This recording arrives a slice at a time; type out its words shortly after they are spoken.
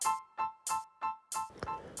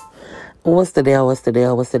What's the deal? What's the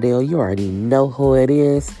deal? What's the deal? You already know who it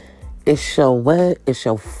is. It's your what? It's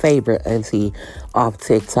your favorite auntie off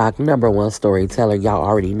TikTok, number one storyteller. Y'all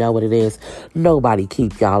already know what it is. Nobody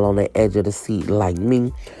keep y'all on the edge of the seat like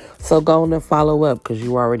me. So go on and follow up because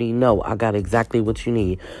you already know I got exactly what you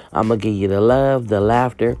need. I'm going to give you the love, the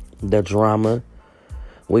laughter, the drama.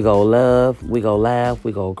 We go love, we go laugh,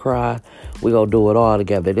 we go cry, we go do it all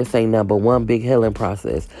together. This ain't number one big healing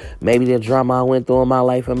process. Maybe the drama I went through in my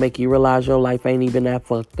life will make you realize your life ain't even that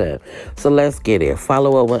fucked up. So let's get it.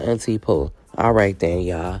 Follow up with Auntie Pooh. All right then,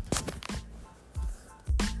 y'all.